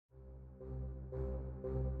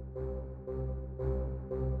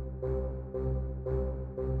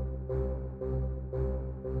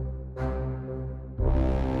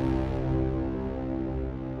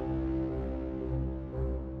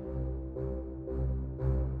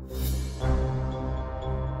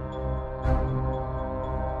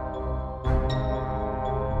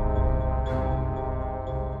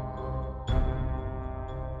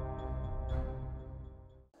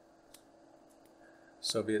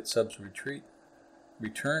Soviet subs retreat.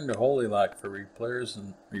 Return to Holy Lock for repairs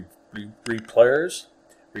and repairs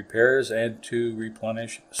and to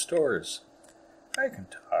replenish stores. I can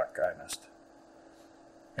talk, honest.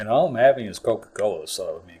 And all I'm having is Coca-Cola,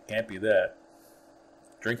 so I mean, it can't be that.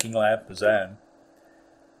 Drinking lap is on,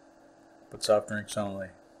 but soft drinks only.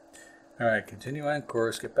 Alright, continue on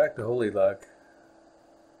course, get back to Holy Lock.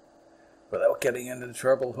 Without getting into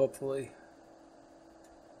trouble, hopefully.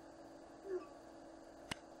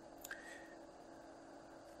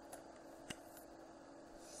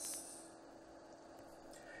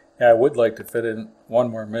 Yeah, I would like to fit in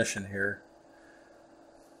one more mission here.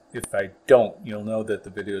 If I don't, you'll know that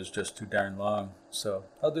the video is just too darn long. So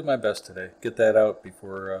I'll do my best today. Get that out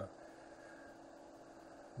before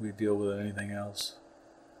we deal with anything else.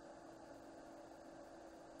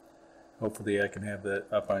 Hopefully I can have that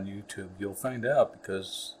up on YouTube. You'll find out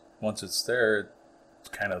because once it's there, it's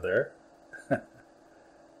kind of there.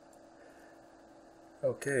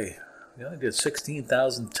 Okay, we only did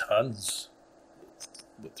 16,000 tons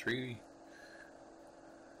with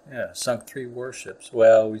sunk 3 warships.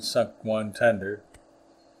 Well, we sunk 1 tender.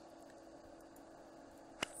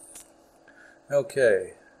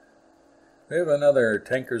 Okay, we have another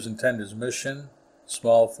tankers and tenders mission.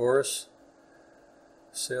 Small force.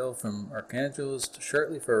 Sail from Archangelsk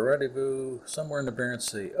shortly for a rendezvous somewhere in the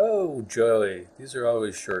Barents Sea. Oh, joy. These are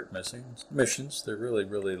always short missions. They're really,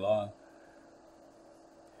 really long.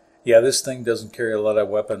 Yeah, this thing doesn't carry a lot of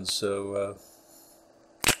weapons, so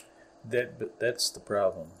that's the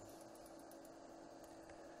problem.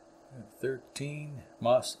 13,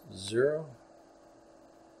 Moss 0.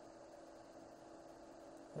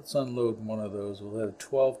 Let's unload one of those. We'll have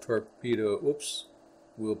 12 torpedo. Oops.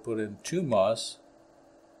 We'll put in 2 Moss.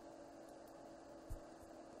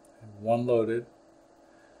 1 loaded.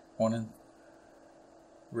 1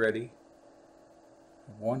 ready.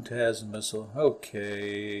 1 TAS missile.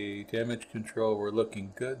 Okay. Damage control. We're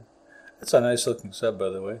looking good. That's a nice looking sub, by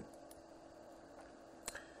the way.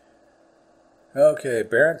 Okay,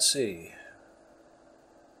 Barents Sea.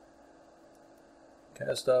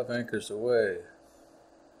 Cast off anchors away.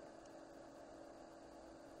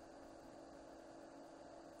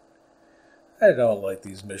 I don't like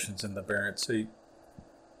these missions in the Barents Sea.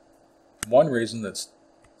 One reason, that's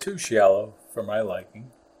too shallow for my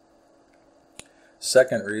liking.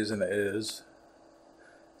 Second reason is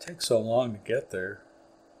it takes so long to get there.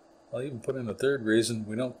 I'll even put in a third reason,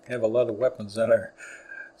 we don't have a lot of weapons on our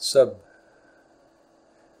sub.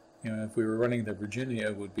 You know, if we were running the Virginia,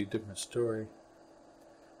 it would be a different story.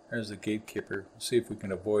 There's the gatekeeper. Let's see if we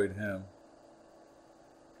can avoid him.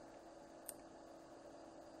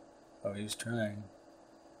 Oh, he's trying.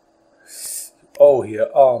 Oh, he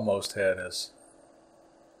almost had us.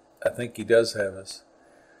 I think he does have us.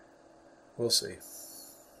 We'll see.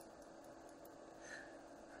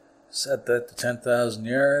 Set that to 10,000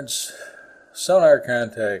 yards. Sonar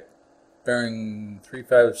contact. Bearing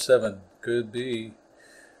 357. Could be.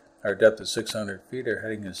 Our depth is 600 feet. Our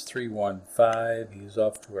heading is 315. He's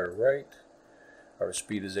off to our right. Our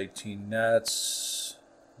speed is 18 knots.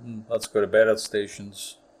 Let's go to battle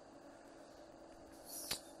stations.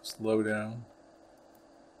 Slow down.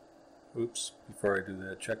 Oops, before I do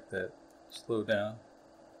that, check that. Slow down.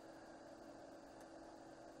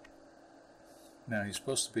 Now he's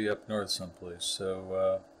supposed to be up north someplace,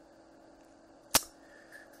 so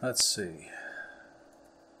let's see.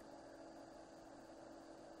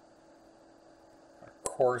 Our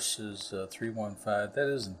course is 315.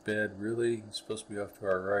 That isn't bad, really. He's supposed to be off to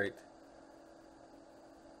our right.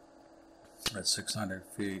 At 600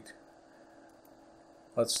 feet.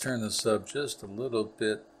 Let's turn this up just a little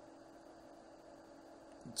bit.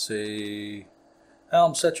 Let's say,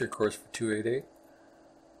 Helm, set your course for 288.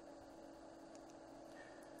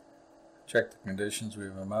 Check the conditions. We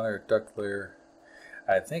have a moderate duct layer.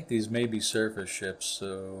 I think these may be surface ships,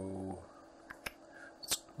 so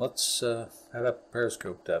let's head up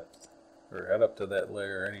periscope depth, or head up to that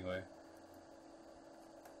layer anyway.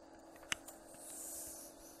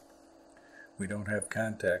 We don't have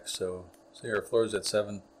contact, so see our floor is at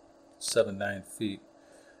 779 feet.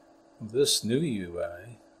 This new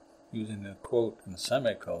UI, using the quote and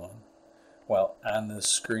semicolon, while on this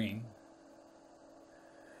screen,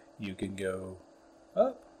 you can go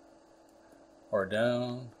up or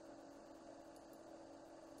down,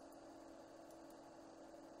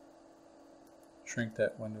 shrink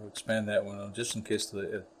that window, expand that window, just in case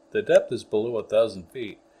the depth is below 1,000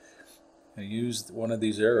 feet. And use one of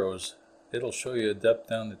these arrows, it'll show you a depth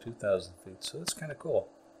down to 2,000 feet. So that's kind of cool.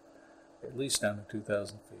 At least down to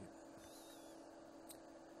 2,000 feet.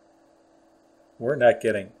 We're not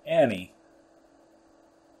getting any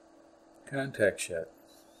contacts yet.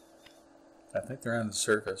 I think they're on the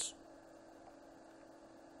surface.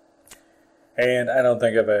 And I don't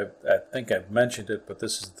think I think I've mentioned it, but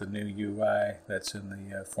this is the new UI that's in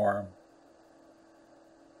the forum.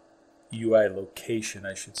 UI location,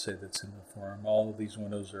 I should say, that's in the forum. All of these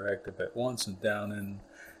windows are active at once and down and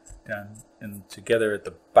together at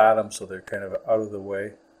the bottom, so they're kind of out of the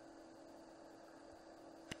way.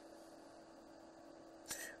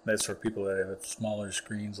 That's for people that have smaller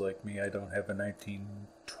screens like me. I don't have a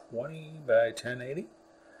 1920 by 1080.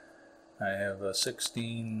 I have a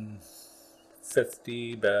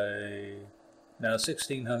 1650 by, now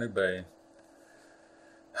 1600 by,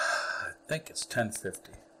 I think it's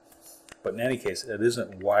 1050. But in any case, it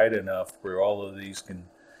isn't wide enough where all of these can,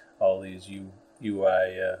 all these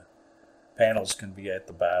UI panels can be at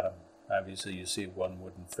the bottom. Obviously, you see one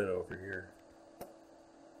wouldn't fit over here.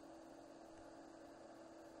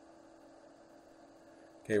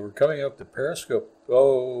 Okay, we're coming up to Periscope.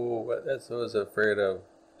 Oh, that's what I was afraid of.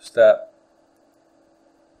 Stop.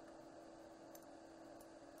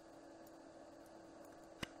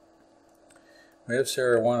 We have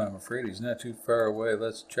Sarah 1. I'm afraid he's not too far away.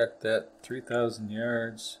 Let's check that. 3,000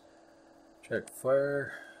 yards. Check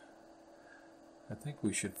fire. I think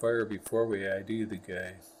we should fire before we ID the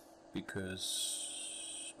guy.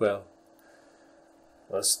 Because, well,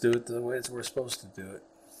 let's do it the way we're supposed to do it.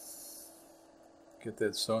 Get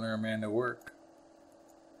that sonar man to work.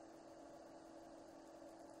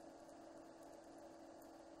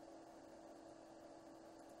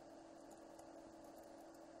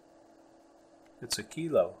 It's a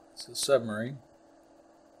Kilo. It's a submarine.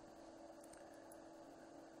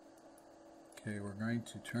 Okay, we're going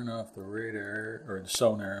to turn off the radar, or the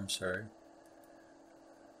sonar, I'm sorry.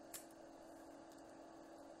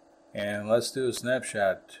 And let's do a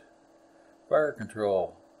snapshot. Fire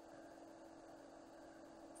control.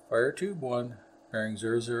 Fire tube 1, bearing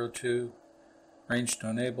 002. Range to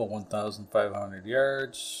enable 1,500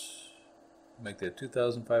 yards. Make that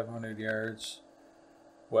 2,500 yards.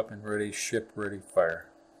 Weapon ready, ship ready, fire.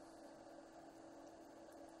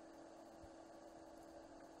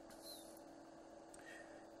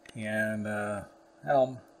 And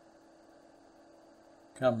helm,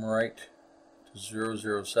 come right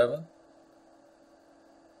to 007.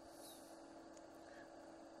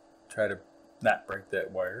 Try to not break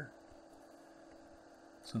that wire.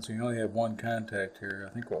 Since we only have one contact here,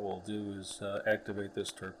 I think what we'll do is activate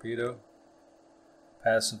this torpedo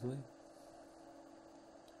passively.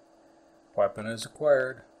 Weapon is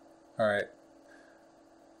acquired. Alright,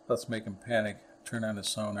 let's make him panic. Turn on the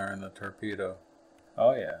sonar and the torpedo.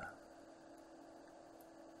 Oh yeah.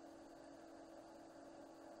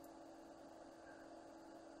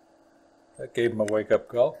 That gave him a wake-up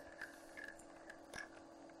call.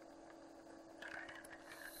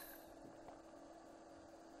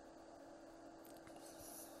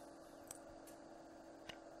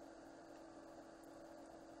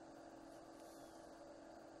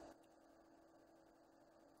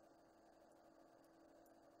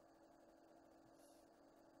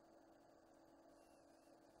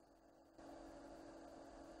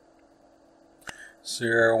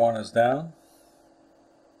 Sierra 1 is down.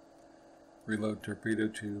 Reload torpedo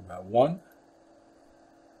to about 1.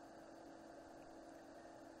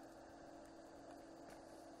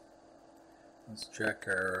 Let's check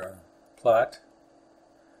our plot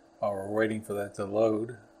while we're waiting for that to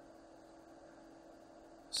load.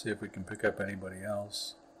 See if we can pick up anybody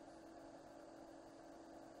else.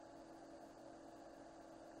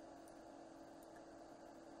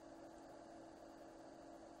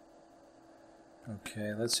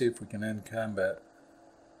 Okay, let's see if we can end combat.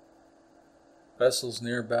 Vessels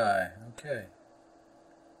nearby. Okay.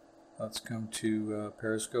 Let's come to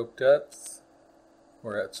periscope depth.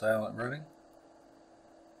 We're at silent running.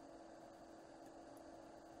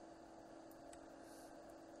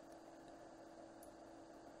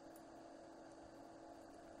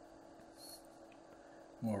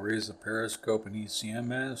 We'll raise the periscope and ECM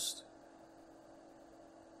mast.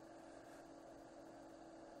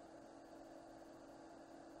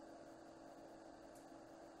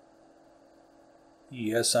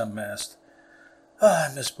 ESM mast. I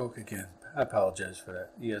misspoke again. I apologize for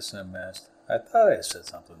that. ESM mast. I thought I said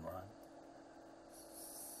something wrong.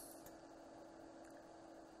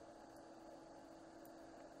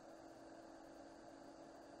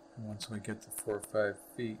 And once we get to 4 or 5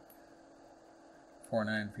 feet, 4 or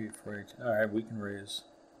 9 feet, 4 8. All right, we can raise.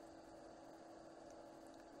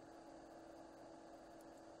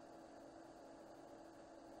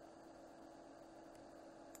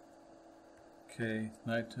 Okay,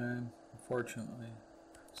 nighttime, unfortunately.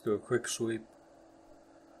 Let's do a quick sweep.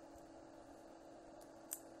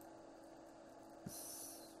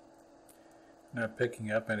 Not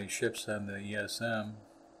picking up any ships on the ESM.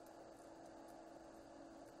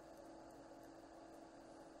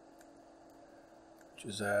 Which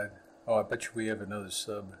is odd. Oh, I bet you we have another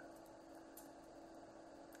sub.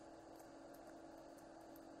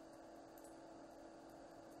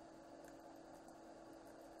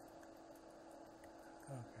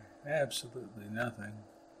 Okay, absolutely nothing.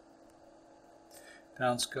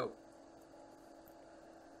 Down scope.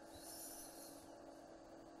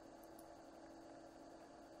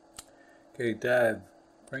 Okay, dive.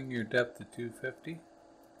 Bring your depth to 250.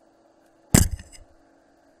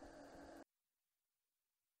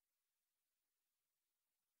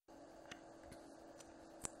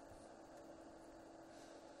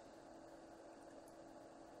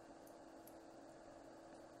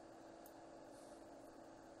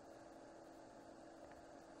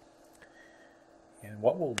 And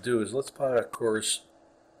what we'll do is let's plot a course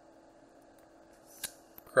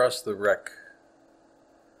across the wreck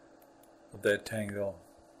of that tangle.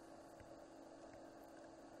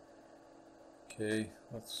 Okay,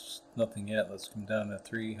 let's nothing yet. Let's come down to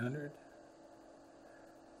 300.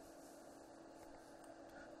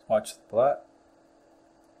 Let's watch the plot.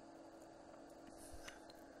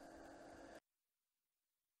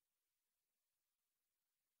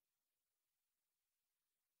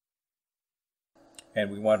 And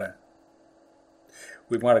we want to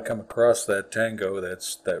come across that tango,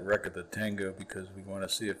 that wreck of the tango, because we want to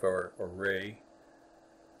see if our array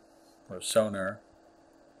or sonar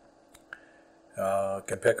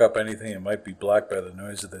can pick up anything that might be blocked by the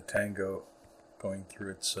noise of the tango going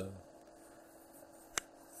through its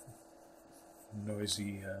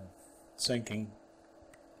noisy sinking.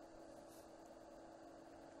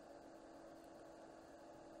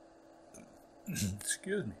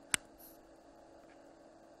 Excuse me.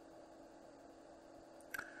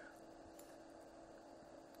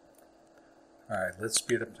 Alright, let's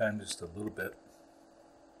speed up time just a little bit.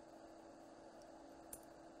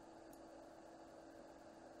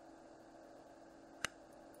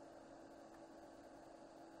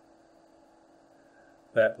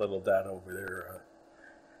 That little dot over there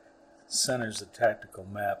centers the tactical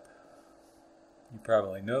map. You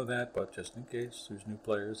probably know that, but just in case, there's new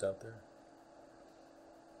players out there.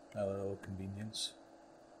 A little convenience.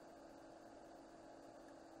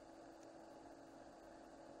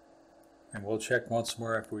 And we'll check once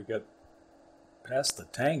more after we get past the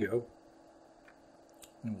tango.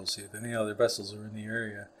 And we'll see if any other vessels are in the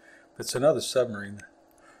area. If it's another submarine,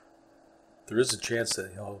 there is a chance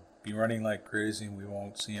that he'll be running like crazy and we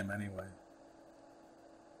won't see him anyway.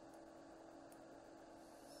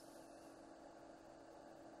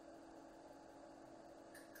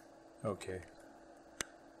 Okay.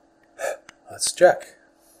 Let's check.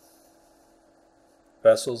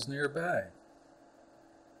 Vessels nearby.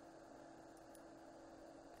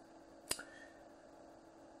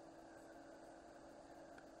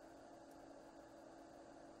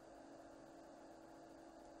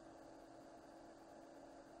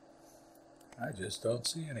 I just don't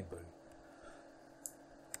see anybody.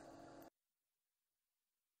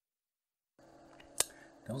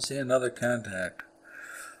 Don't see another contact.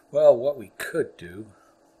 Well, what we could do,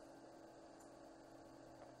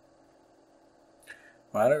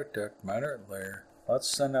 moderate depth, moderate layer. Let's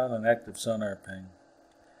send out an active sonar ping.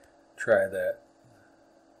 Try that.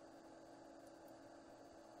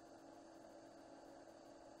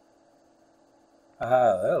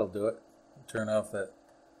 Aha, that'll do it. Turn off that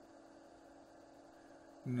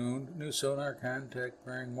new sonar contact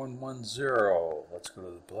bearing 110. Let's go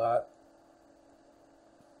to the plot.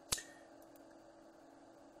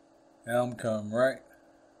 Helm come right.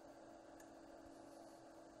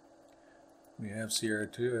 We have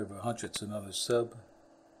CR2. I have a hunch it's another sub.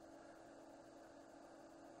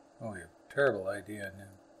 Oh, we have a terrible idea now.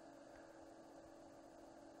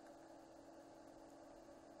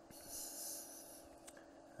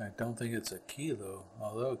 I don't think it's a kilo,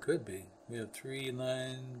 although it could be. We have 3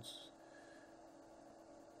 lines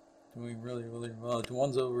doing really, really well. The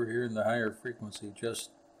ones over here in the higher frequency just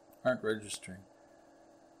aren't registering.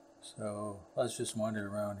 So let's just wander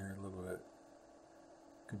around here a little bit.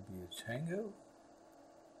 Could be a tango.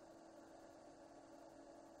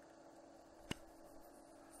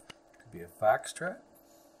 Could be a foxtrot.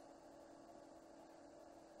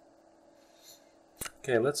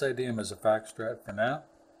 Okay, let's ID him as a foxtrot for now.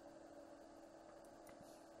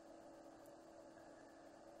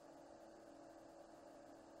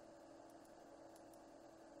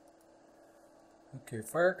 Okay,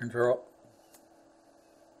 fire control.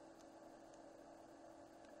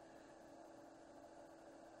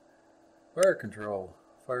 Fire control.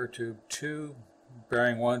 Fire tube 2,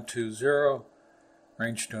 bearing 120.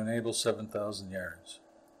 Range to enable 7,000 yards.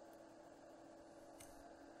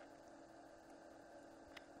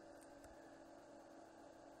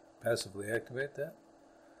 Passively activate that.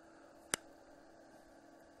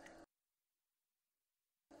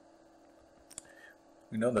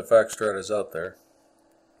 We know the Foxtrot is out there.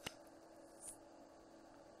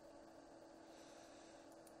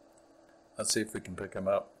 Let's see if we can pick him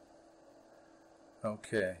up.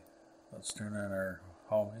 Okay, let's turn on our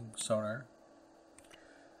homing sonar.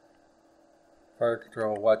 Fire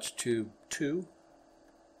control watch tube 2.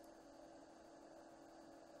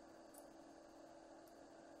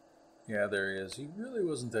 Yeah, there he is. He really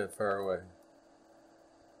wasn't that far away.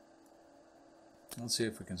 Let's see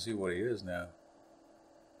if we can see what he is now.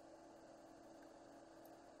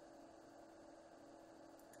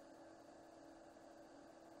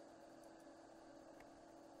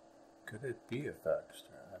 Could it be a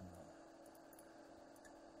Foxtrot? I don't know.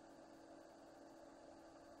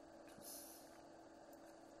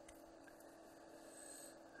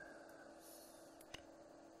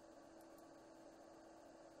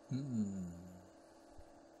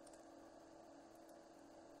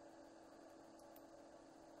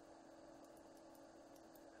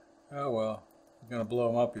 Oh well, I'm gonna blow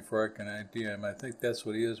him up before I can ID him. I think that's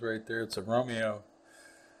what he is right there. It's a Romeo.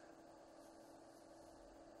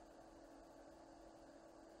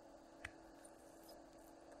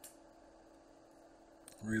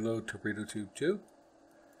 Reload torpedo tube 2.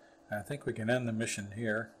 I think we can end the mission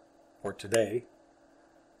here for today,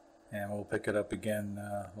 and we'll pick it up again.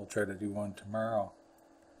 We'll try to do one tomorrow,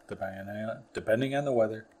 depending on the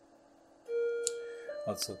weather.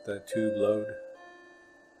 Let's let that tube load.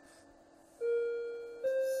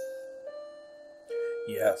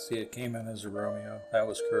 Yeah, see, it came in as a Romeo. That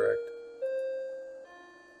was correct.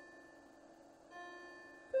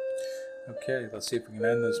 Okay, let's see if we can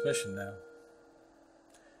end this mission now.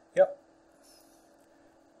 Yep.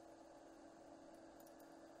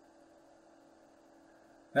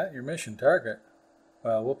 Not your mission target.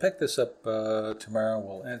 Well, we'll pick this up tomorrow.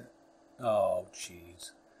 We'll end. Oh,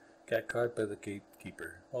 jeez. Got caught by the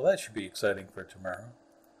gatekeeper. Well, that should be exciting for tomorrow.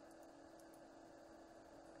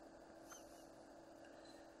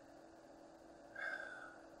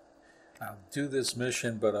 I'll do this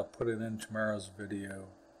mission, but I'll put it in tomorrow's video.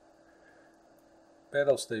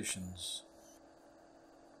 Battle stations.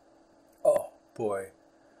 Oh, boy.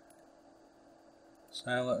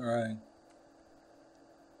 Silent running.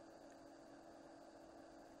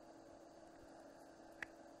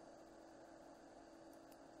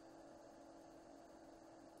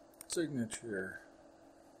 Signature.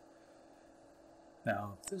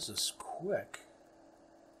 Now, if this is quick,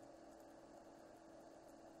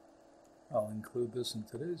 I'll include this in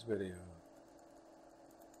today's video.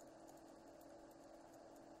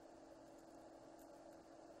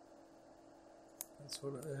 That's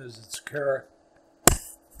what it is. It's Kara.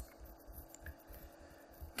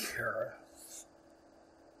 Kara.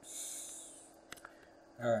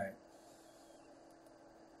 Alright.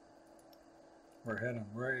 We're heading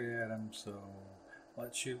right at him, so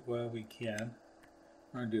let's shoot while we can.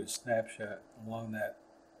 We're going to do a snapshot along that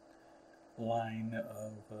line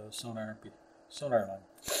of sonar line.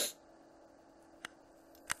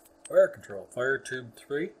 Fire control. Fire tube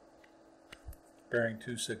 3. Bearing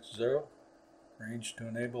 260. Range to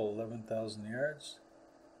enable 11,000 yards.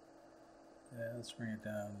 Yeah, let's bring it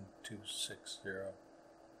down to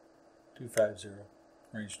 250.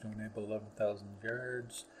 Range to enable 11,000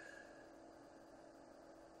 yards.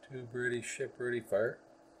 Tube ready, ship ready, fire.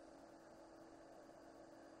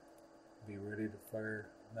 Be ready to fire.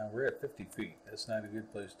 Now we're at 50 feet. That's not a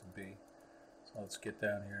good place to be. So let's get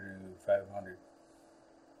down here to 500.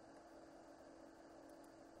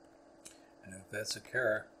 And if that's a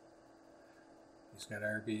Kara, he's got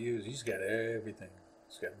RBUs. He's got everything.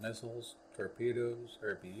 He's got missiles, torpedoes,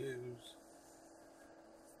 RBUs.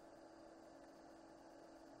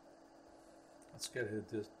 Let's get a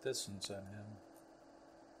distance on him.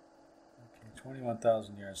 Okay,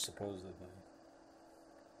 21,000 yards supposedly.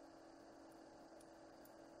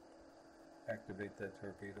 Activate that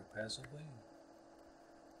torpedo passively.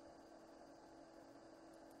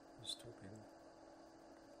 This torpedo.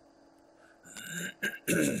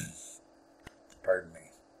 Pardon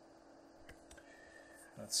me.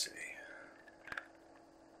 Let's see.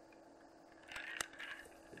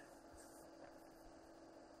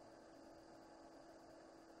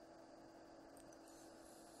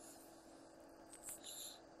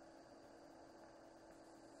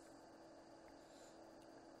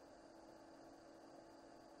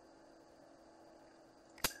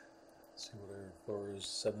 See what our floor is,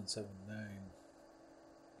 779.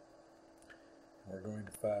 We're going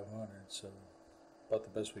to 500, so about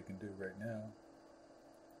the best we can do right now.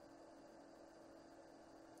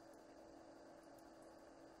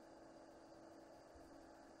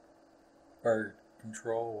 Fire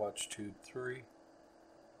control, watch tube 3.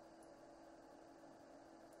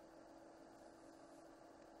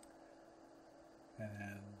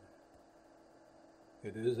 And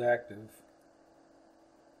it is active.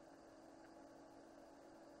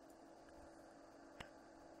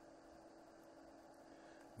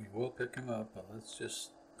 We will pick him up, but let's just,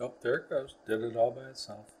 oh, there it goes. Did it all by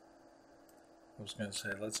itself. I was going to say,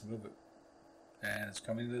 let's move it. And it's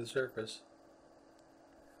coming to the surface.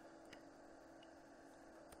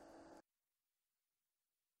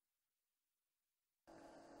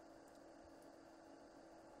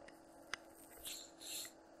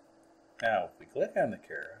 Now, if we click on the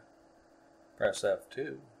Kara, press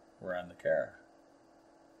F2, we're on the Kara.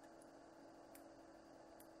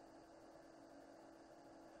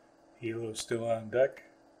 Helo's still on deck.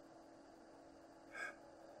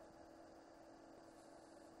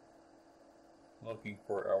 Looking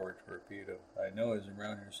for our torpedo. I know it's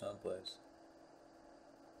around here someplace.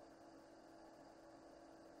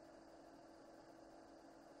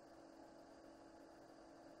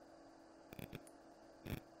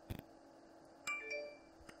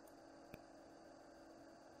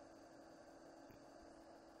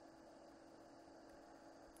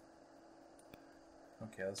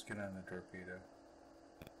 Okay, let's get on the torpedo.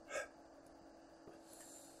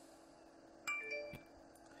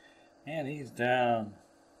 And he's down.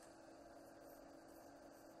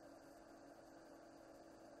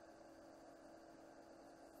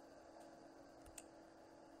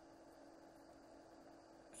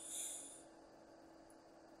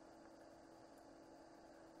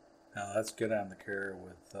 Now let's get on the Kara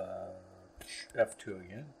with F2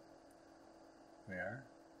 again. We are.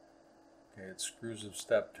 Okay, its screws have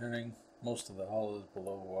stopped turning. Most of the hull is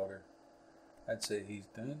below water. I'd say he's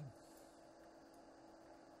done.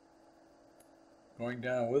 Going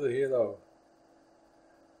down with a halo.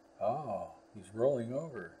 Oh, he's rolling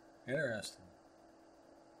over. Interesting.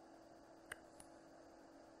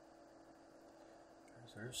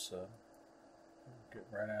 There's our sub. Get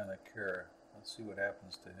right on the Kara. Let's see what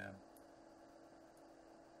happens to him.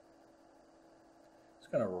 He's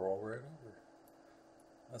going to roll right over.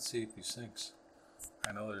 Let's see if he sinks.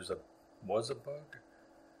 I know there's was a bug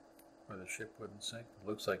where the ship wouldn't sink. It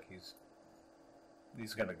looks like he's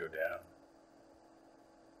going to go down.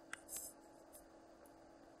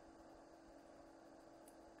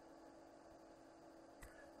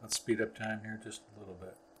 Let's speed up time here just a little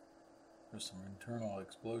bit. There's some internal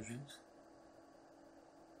explosions.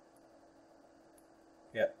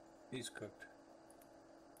 Yep, he's cooked.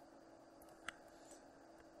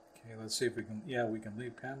 Okay, let's see if we can, yeah, we can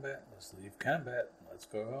leave combat. Let's leave combat. Let's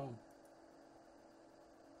go home.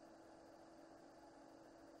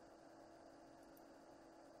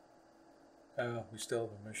 We still have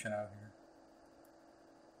a mission out here.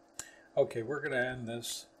 Okay, we're going to end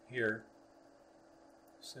this here.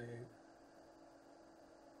 Save.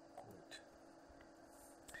 Quit.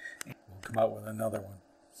 We'll come out with another one.